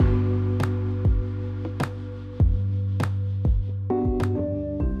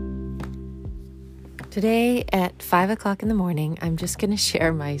Today at 5 o'clock in the morning, I'm just going to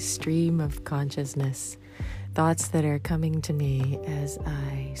share my stream of consciousness, thoughts that are coming to me as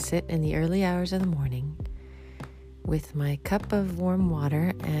I sit in the early hours of the morning with my cup of warm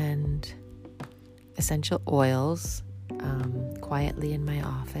water and essential oils, quietly in my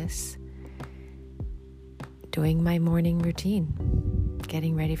office, doing my morning routine,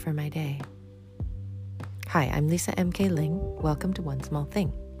 getting ready for my day. Hi, I'm Lisa M.K. Ling. Welcome to One Small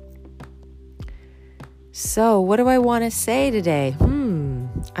Thing. So, what do I want to say today?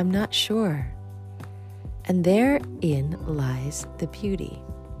 I'm not sure. And therein lies the beauty.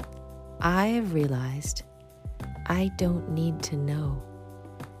 I have realized I don't need to know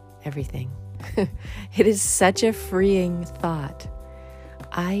everything. It is such a freeing thought.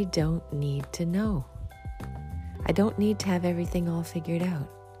 I don't need to know. I don't need to have everything all figured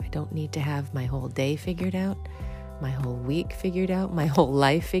out. I don't need to have my whole day figured out, my whole week figured out, my whole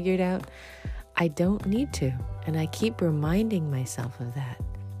life figured out. I don't need to, and I keep reminding myself of that.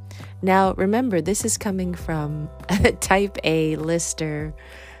 Now, remember, this is coming from a type A lister,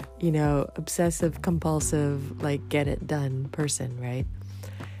 obsessive compulsive, get it done person, right?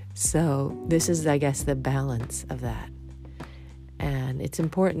 So this is, I guess, the balance of that. And it's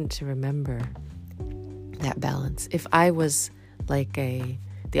important to remember that balance. If I was the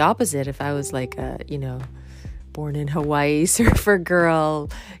opposite, if I was born in Hawaii, surfer girl,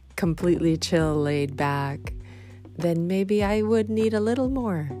 completely chill, laid back, then maybe I would need a little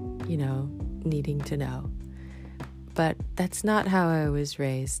more, needing to know. But that's not how I was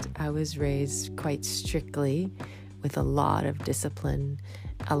raised. I was raised quite strictly with a lot of discipline,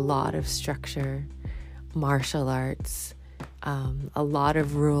 a lot of structure, martial arts, a lot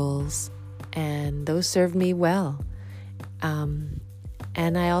of rules, and those served me well. And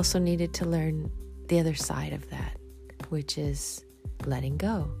I also needed to learn the other side of that, which is letting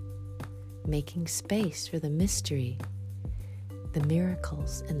go. Making space for the mystery, the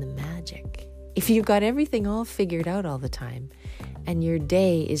miracles, and the magic. If you've got everything all figured out all the time, and your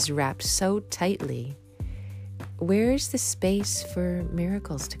day is wrapped so tightly, where's the space for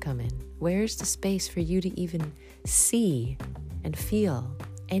miracles to come in? Where's the space for you to even see and feel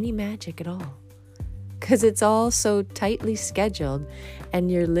any magic at all? Because it's all so tightly scheduled,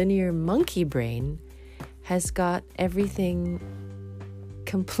 and your linear monkey brain has got everything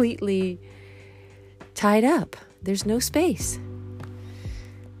completely tied up. There's no space.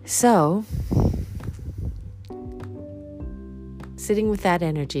 So, sitting with that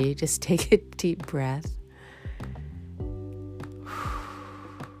energy, just take a deep breath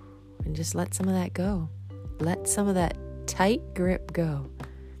and just let some of that go. Let some of that tight grip go.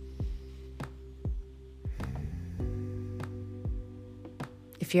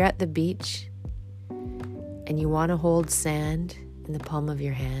 If you're at the beach and you want to hold sand in the palm of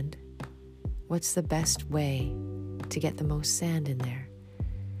your hand, what's the best way to get the most sand in there?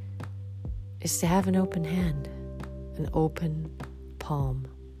 Is to have an open hand, an open palm.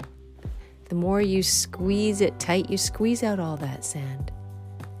 The more you squeeze it tight, you squeeze out all that sand.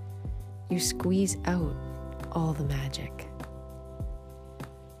 You squeeze out all the magic.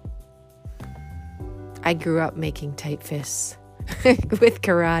 I grew up making tight fists with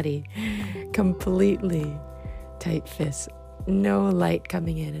karate, completely tight fists. No light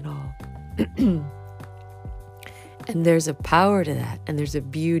coming in at all. And there's a power to that, and there's a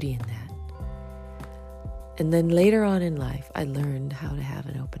beauty in that. And then later on in life, I learned how to have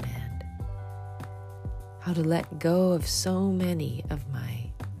an open hand, how to let go of so many of my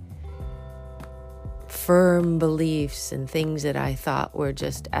firm beliefs and things that I thought were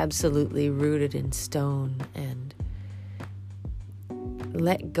just absolutely rooted in stone, and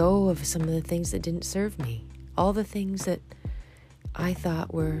let go of some of the things that didn't serve me, all the things that I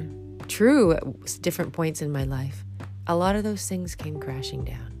thought were true at different points in my life. A lot of those things came crashing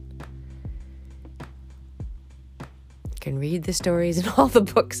down. You can read the stories in all the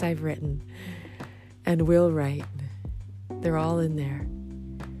books I've written and will write. They're all in there.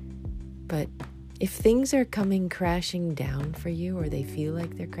 But if things are coming crashing down for you, or they feel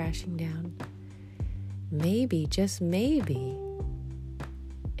like they're crashing down, maybe, just maybe,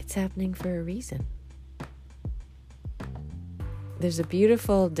 it's happening for a reason. There's a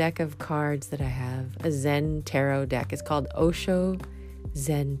beautiful deck of cards that I have, a Zen Tarot deck. It's called Osho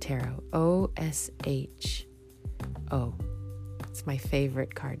Zen Tarot, O-S-H-O. It's my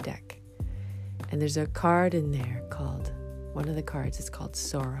favorite card deck. And there's a card in there called, one of the cards is called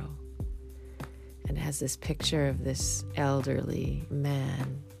Sorrow. And it has this picture of this elderly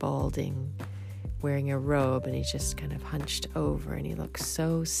man, balding, wearing a robe, and he's just kind of hunched over, and he looks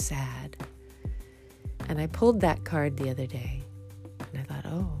so sad. And I pulled that card the other day, and I thought,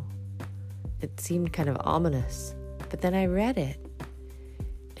 oh, it seemed kind of ominous. But then I read it,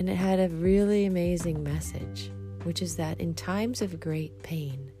 and it had a really amazing message, which is that in times of great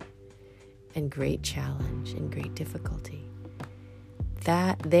pain and great challenge and great difficulty,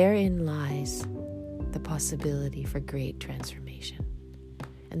 that therein lies the possibility for great transformation.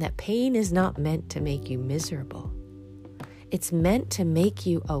 And that pain is not meant to make you miserable. It's meant to make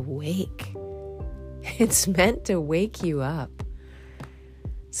you awake. It's meant to wake you up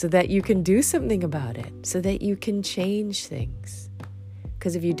so that you can do something about it, so that you can change things.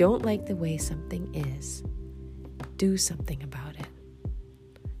 Because if you don't like the way something is, do something about it.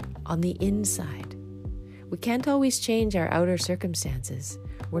 On the inside, we can't always change our outer circumstances.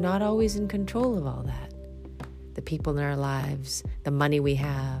 We're not always in control of all that. The people in our lives, the money we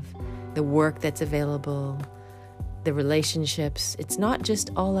have, the work that's available, the relationships. It's not just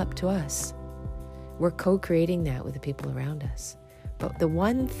all up to us. We're co-creating that with the people around us. But the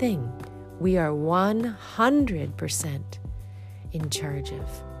one thing we are 100% in charge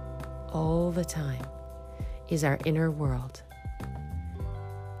of all the time is our inner world.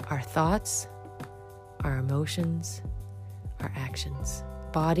 Our thoughts, our emotions, our actions,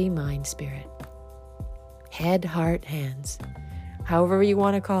 body, mind, spirit, head, heart, hands, however you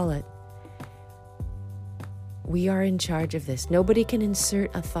want to call it. We are in charge of this. Nobody can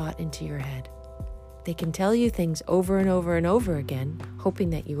insert a thought into your head. They can tell you things over and over and over again,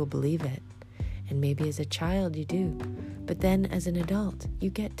 hoping that you will believe it. And maybe as a child you do. But then as an adult, you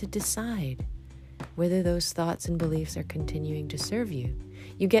get to decide whether those thoughts and beliefs are continuing to serve you.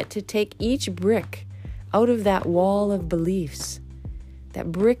 You get to take each brick out of that wall of beliefs,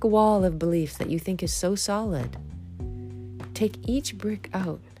 that brick wall of beliefs that you think is so solid. Take each brick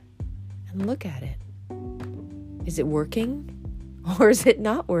out and look at it. Is it working or is it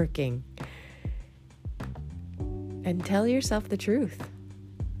not working? And tell yourself the truth.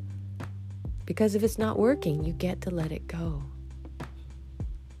 Because if it's not working, you get to let it go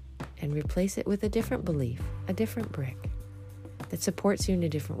and replace it with a different belief, a different brick that supports you in a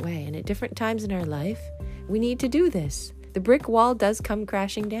different way. And at different times in our life, we need to do this. The brick wall does come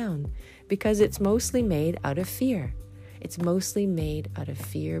crashing down because it's mostly made out of fear. It's mostly made out of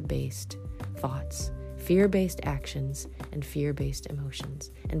fear-based thoughts, fear-based actions, and fear-based emotions.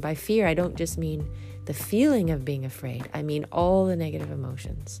 And by fear, I don't just mean the feeling of being afraid. I mean all the negative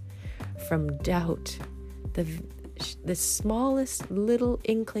emotions. From doubt, the smallest little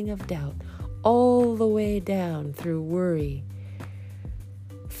inkling of doubt, all the way down through worry,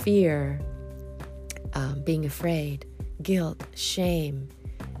 fear, being afraid, guilt, shame,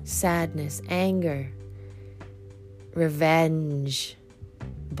 sadness, anger, revenge,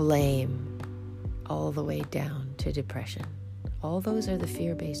 blame, all the way down to depression. All those are the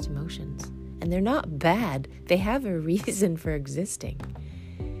fear-based emotions. And they're not bad. They have a reason for existing.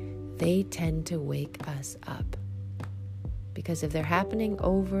 They tend to wake us up. Because if they're happening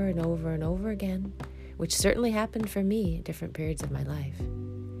over and over and over again, which certainly happened for me at different periods of my life,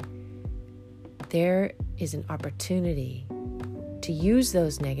 there is an opportunity to use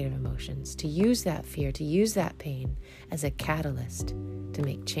those negative emotions, to use that fear, to use that pain as a catalyst to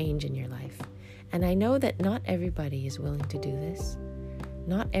make change in your life. And I know that not everybody is willing to do this.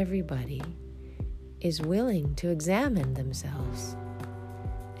 Not everybody is willing to examine themselves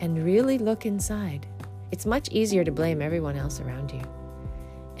and really look inside. It's much easier to blame everyone else around you.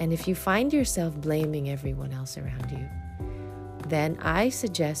 And if you find yourself blaming everyone else around you, then I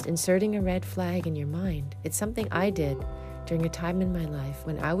suggest inserting a red flag in your mind. It's something I did during a time in my life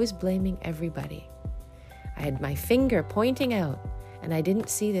when I was blaming everybody. I had my finger pointing out, and I didn't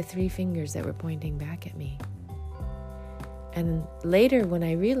see the 3 fingers that were pointing back at me. And later, when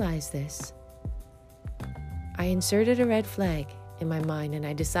I realized this, I inserted a red flag in my mind, and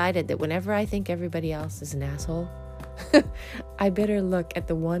I decided that whenever I think everybody else is an asshole, I better look at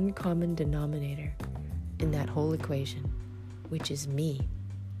the one common denominator in that whole equation, which is me.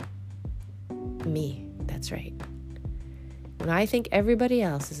 Me, that's right. When I think everybody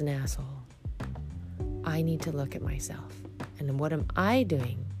else is an asshole, I need to look at myself. And what am I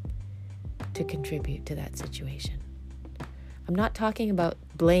doing to contribute to that situation? I'm not talking about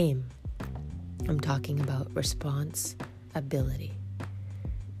blame. I'm talking about responsibility.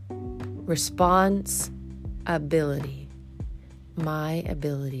 Responsibility. My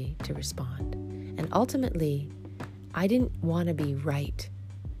ability to respond. And ultimately, I didn't want to be right.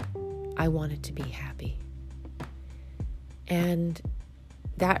 I wanted to be happy. And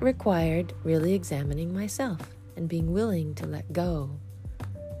that required really examining myself and being willing to let go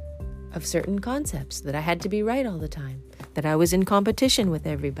of certain concepts, that I had to be right all the time, that I was in competition with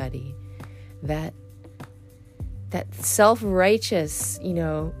everybody, that self-righteous,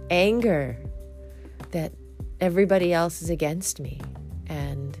 anger that everybody else is against me,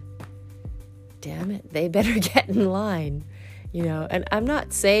 and damn it, they better get in line, and I'm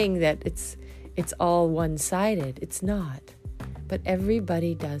not saying that it's all one-sided. It's not. But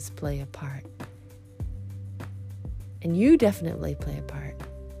everybody does play a part. And you definitely play a part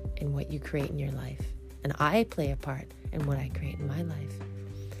in what you create in your life. And I play a part in what I create in my life.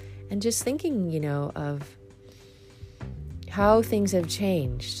 And just thinking, of how things have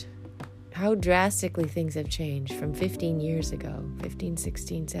changed, how drastically things have changed from 15 years ago, 15,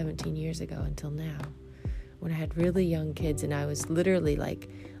 16, 17 years ago until now, when I had really young kids and I was literally like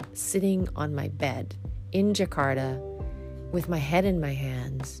sitting on my bed in Jakarta with my head in my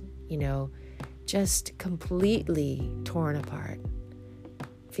hands, just completely torn apart,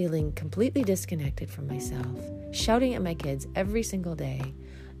 feeling completely disconnected from myself, shouting at my kids every single day,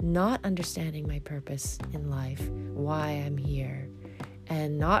 not understanding my purpose in life, why I'm here,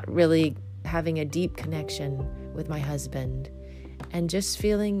 and not really having a deep connection with my husband, and just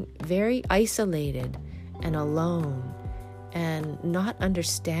feeling very isolated and alone, and not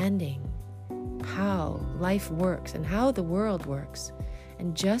understanding how life works and how the world works,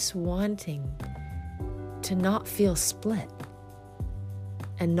 and just wanting to not feel split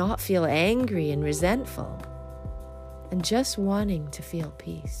and not feel angry and resentful, and just wanting to feel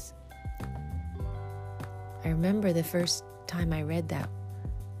peace. I remember the first time I read that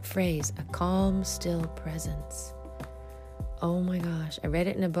phrase, a calm, still presence. Oh my gosh, I read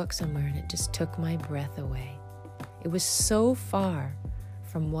it in a book somewhere and it just took my breath away. It was so far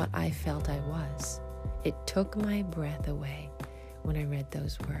from what I felt I was. It took my breath away when I read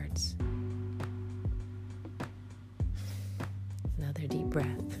those words. Another deep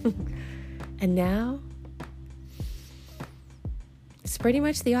breath. And now, it's pretty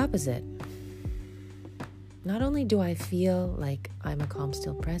much the opposite. Not only do I feel like I'm a calm,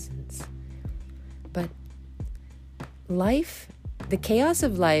 still presence, but life, the chaos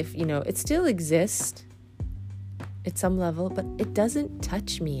of life, it still exists at some level, but it doesn't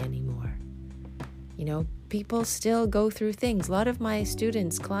touch me anymore. People still go through things. A lot of my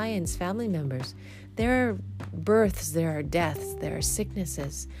students, clients, family members, there are births, there are deaths, there are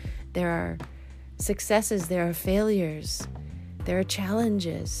sicknesses, there are successes, there are failures, there are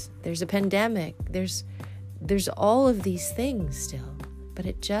challenges, there's a pandemic, there's all of these things still, but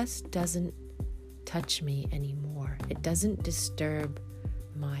it just doesn't touch me anymore. It doesn't disturb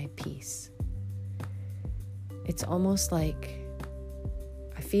my peace. It's almost like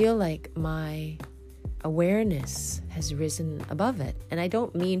I feel like my awareness has risen above it. And I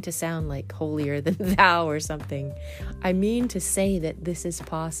don't mean to sound like holier than thou or something. I mean to say that this is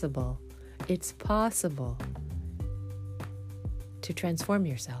possible. It's possible to transform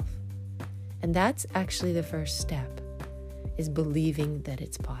yourself. And that's actually the first step, is believing that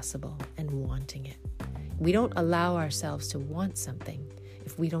it's possible and wanting it. We don't allow ourselves to want something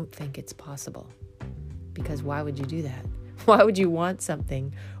if we don't think it's possible. Because why would you do that? Why would you want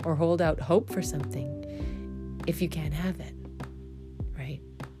something or hold out hope for something if you can't have it, right?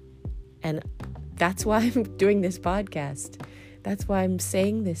 And that's why I'm doing this podcast. That's why I'm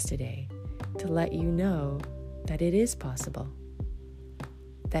saying this today, to let you know that it is possible.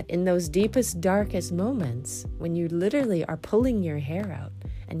 That in those deepest, darkest moments, when you literally are pulling your hair out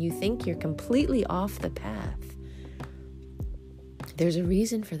and you think you're completely off the path, there's a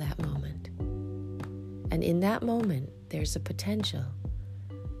reason for that moment. And in that moment, there's a potential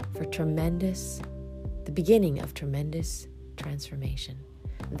for the beginning of tremendous transformation.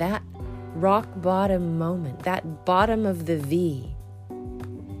 That rock bottom moment, that bottom of the V,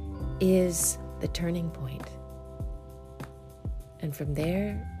 is the turning point. And from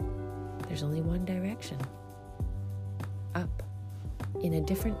there, there's only one direction. Up, in a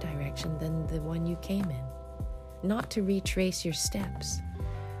different direction than the one you came in. Not to retrace your steps,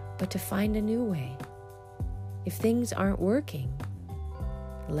 but to find a new way. If things aren't working,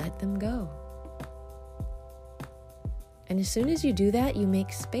 let them go. And as soon as you do that, you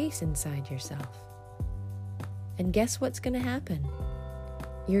make space inside yourself. And guess what's going to happen?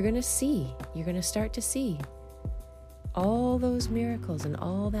 You're going to start to see all those miracles and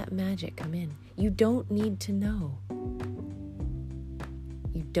all that magic come in. You don't need to know.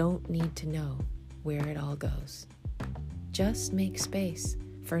 You don't need to know where it all goes. Just make space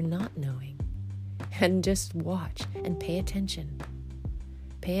for not knowing. And just watch and pay attention.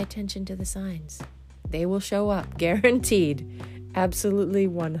 Pay attention to the signs. They will show up, guaranteed. Absolutely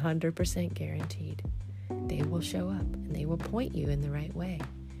 100% guaranteed. They will show up and they will point you in the right way.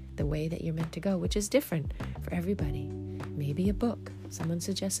 The way that you're meant to go, which is different for everybody. Maybe a book. Someone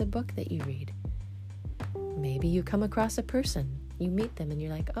suggests a book that you read. Maybe you come across a person. You meet them and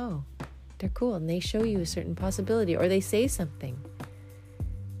you're like, oh, They're cool, and they show you a certain possibility, or they say something.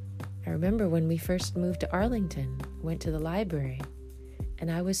 I remember when we first moved to Arlington, went to the library, and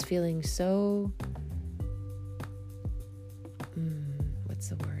I was feeling so, what's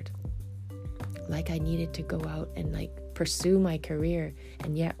the word? Like I needed to go out and like pursue my career.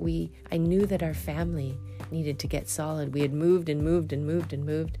 And yet I knew that our family needed to get solid. We had moved, and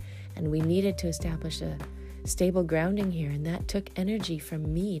we needed to establish a stable grounding here. And that took energy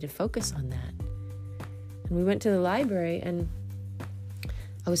from me to focus on that. And we went to the library, and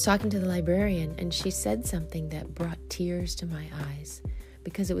I was talking to the librarian, and she said something that brought tears to my eyes,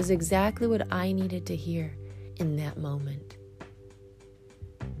 because it was exactly what I needed to hear in that moment.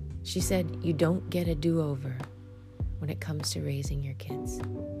 She said, you don't get a do-over when it comes to raising your kids.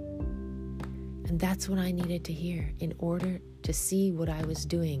 And that's what I needed to hear in order to see what I was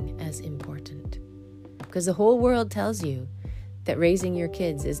doing as important. Because the whole world tells you that raising your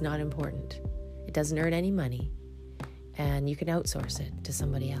kids is not important. It doesn't earn any money, and you can outsource it to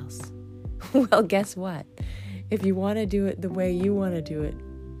somebody else. Well, guess what? If you want to do it the way you want to do it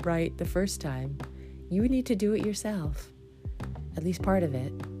right the first time, you need to do it yourself, at least part of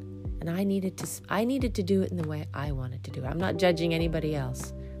it. And I needed to do it in the way I wanted to do it. I'm not judging anybody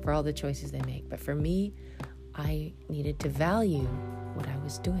else for all the choices they make, but for me, I needed to value what I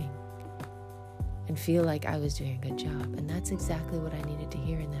was doing and feel like I was doing a good job. And that's exactly what I needed to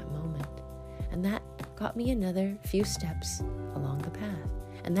hear in that moment. And that got me another few steps along the path.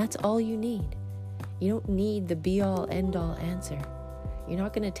 And that's all you need. You don't need the be-all, end-all answer. You're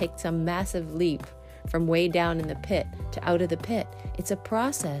not going to take some massive leap from way down in the pit to out of the pit. It's a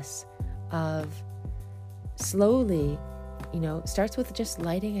process of slowly, starts with just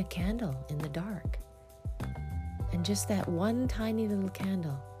lighting a candle in the dark. And just that one tiny little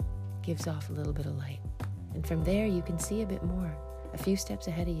candle gives off a little bit of light. And from there, you can see a bit more, a few steps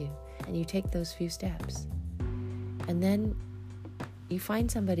ahead of you. And you take those few steps. And then you find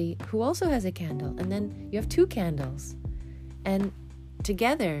somebody who also has a candle. And then you have two candles. And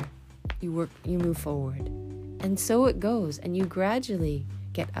together, you move forward. And so it goes. And you gradually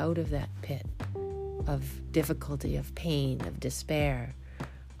get out of that pit of difficulty, of pain, of despair,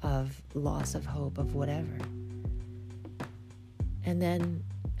 of loss of hope, of whatever. And then,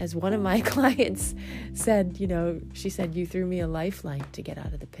 as one of my clients said, she said, you threw me a lifeline to get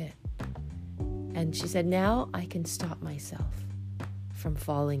out of the pit. And she said, now I can stop myself from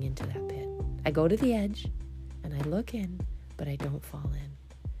falling into that pit. I go to the edge and I look in, but I don't fall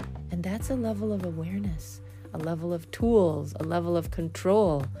in. And that's a level of awareness, a level of tools, a level of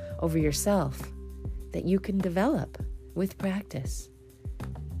control over yourself that you can develop with practice.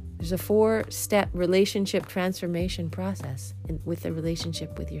 There's a 4-step relationship transformation process with the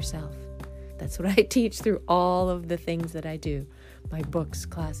relationship with yourself. That's what I teach through all of the things that I do. My books,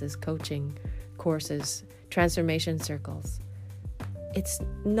 classes, coaching, courses, transformation circles. It's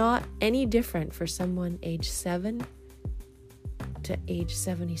not any different for someone age 7 to age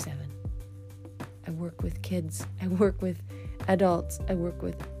 77. I work with kids. I work with adults. I work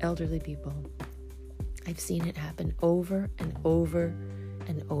with elderly people. I've seen it happen over and over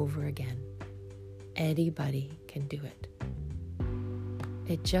and over again. Anybody can do it.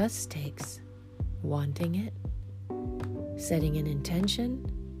 It just takes wanting it, setting an intention,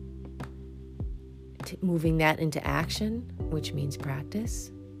 moving that into action, which means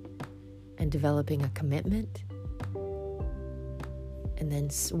practice, and developing a commitment, and then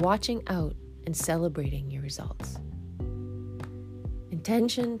watching out and celebrating your results.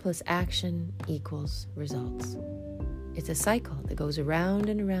 Intention plus action equals results. It's a cycle that goes around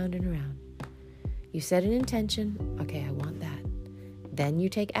and around and around. You set an intention, okay, I want that. Then you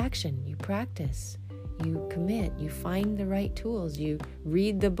take action, you practice, you commit, you find the right tools, you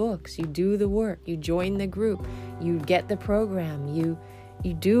read the books, you do the work, you join the group, you get the program, you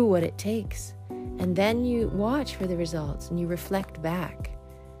do what it takes. And then you watch for the results and you reflect back.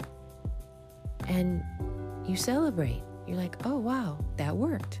 And you celebrate. You're like, oh wow, that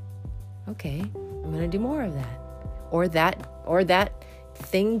worked. Okay, I'm gonna do more of that. Or that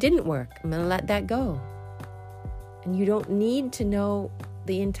thing didn't work. I'm gonna let that go. And you don't need to know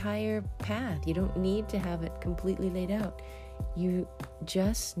the entire path. You don't need to have it completely laid out. You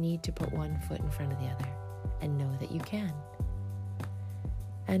just need to put one foot in front of the other and know that you can.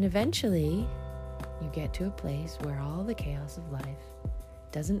 And eventually, you get to a place where all the chaos of life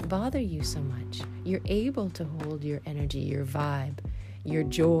doesn't bother you so much. You're able to hold your energy, your vibe, your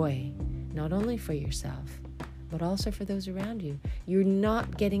joy, not only for yourself, but also for those around you. You're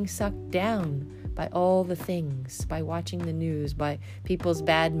not getting sucked down by all the things, by watching the news, by people's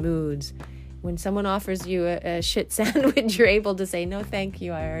bad moods. When someone offers you a shit sandwich, you're able to say, no, thank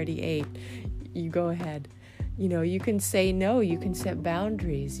you, I already ate. You go ahead. You can say no, you can set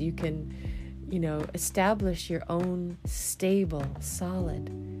boundaries, you can, establish your own stable, solid,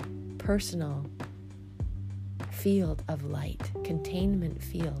 personal field of light, containment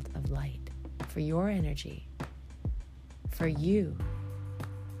field of light for your energy, for you.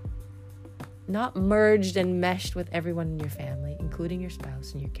 Not merged and meshed with everyone in your family, including your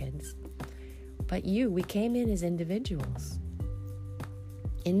spouse and your kids. But we came in as individuals.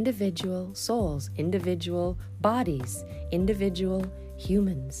 Individual souls, individual bodies, individual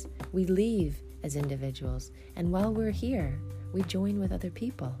humans. We leave as individuals. And while we're here, we join with other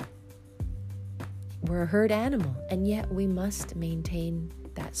people. We're a herd animal, and yet we must maintain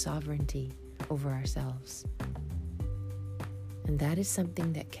that sovereignty over ourselves. And that is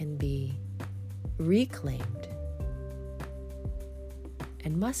something that can be reclaimed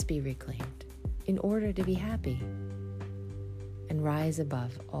and must be reclaimed in order to be happy and rise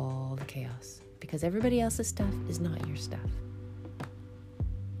above all the chaos, because everybody else's stuff is not your stuff.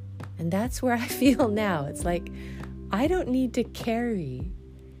 And that's where I feel now. It's like, I don't need to carry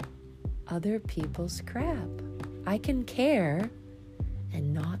other people's crap. I can care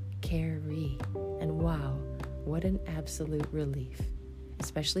and not carry. And wow, what an absolute relief,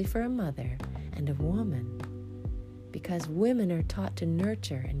 especially for a mother and a woman, because women are taught to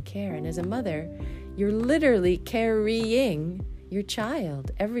nurture and care. And as a mother, you're literally carrying your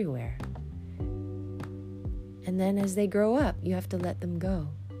child everywhere. And then as they grow up, you have to let them go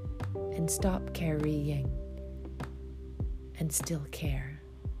and stop carrying and still care.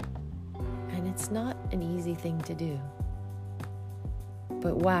 And it's not an easy thing to do.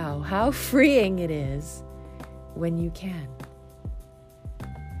 But wow, how freeing it is when you can.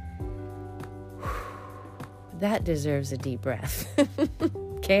 That deserves a deep breath.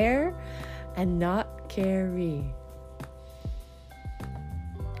 Care and not carry.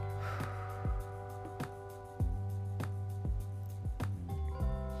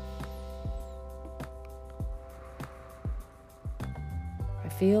 I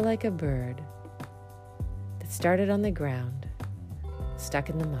feel like a bird that started on the ground, stuck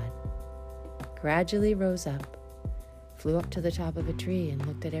in the mud, gradually rose up, flew up to the top of a tree and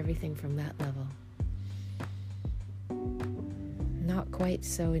looked at everything from that level. Not quite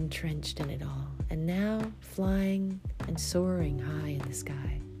so entrenched in it all, and now flying and soaring high in the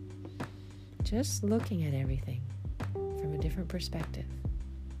sky, just looking at everything from a different perspective,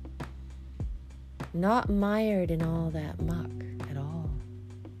 not mired in all that muck at all,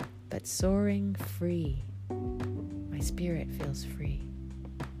 but soaring free. My spirit feels free,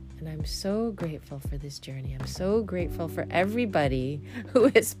 and I'm so grateful for this journey. I'm so grateful for everybody who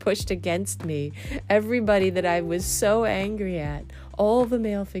has pushed against me, everybody that I was so angry at, all the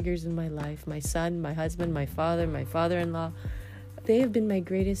male figures in my life, my son, my husband, my father, my father-in-law. They have been my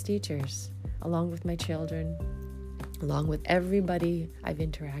greatest teachers, along with my children, along with everybody I've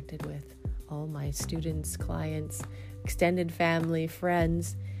interacted with, all my students, clients, extended family,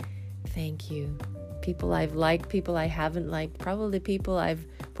 friends. Thank you. People I've liked, people I haven't liked, probably people I've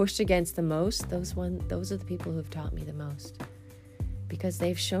pushed against the most. Those are the people who have taught me the most, because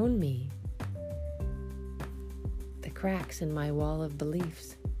they've shown me the cracks in my wall of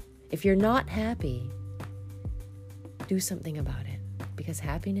beliefs. If you're not happy, do something about it, because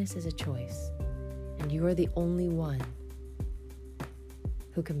happiness is a choice, and you are the only one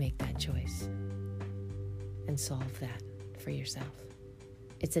who can make that choice and solve that for yourself.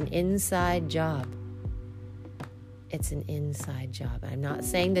 It's an inside job. It's an inside job. I'm not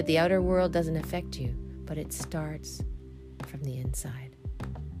saying that the outer world doesn't affect you, but it starts from the inside.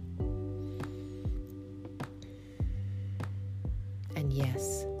 And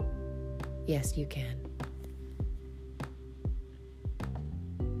yes, you can.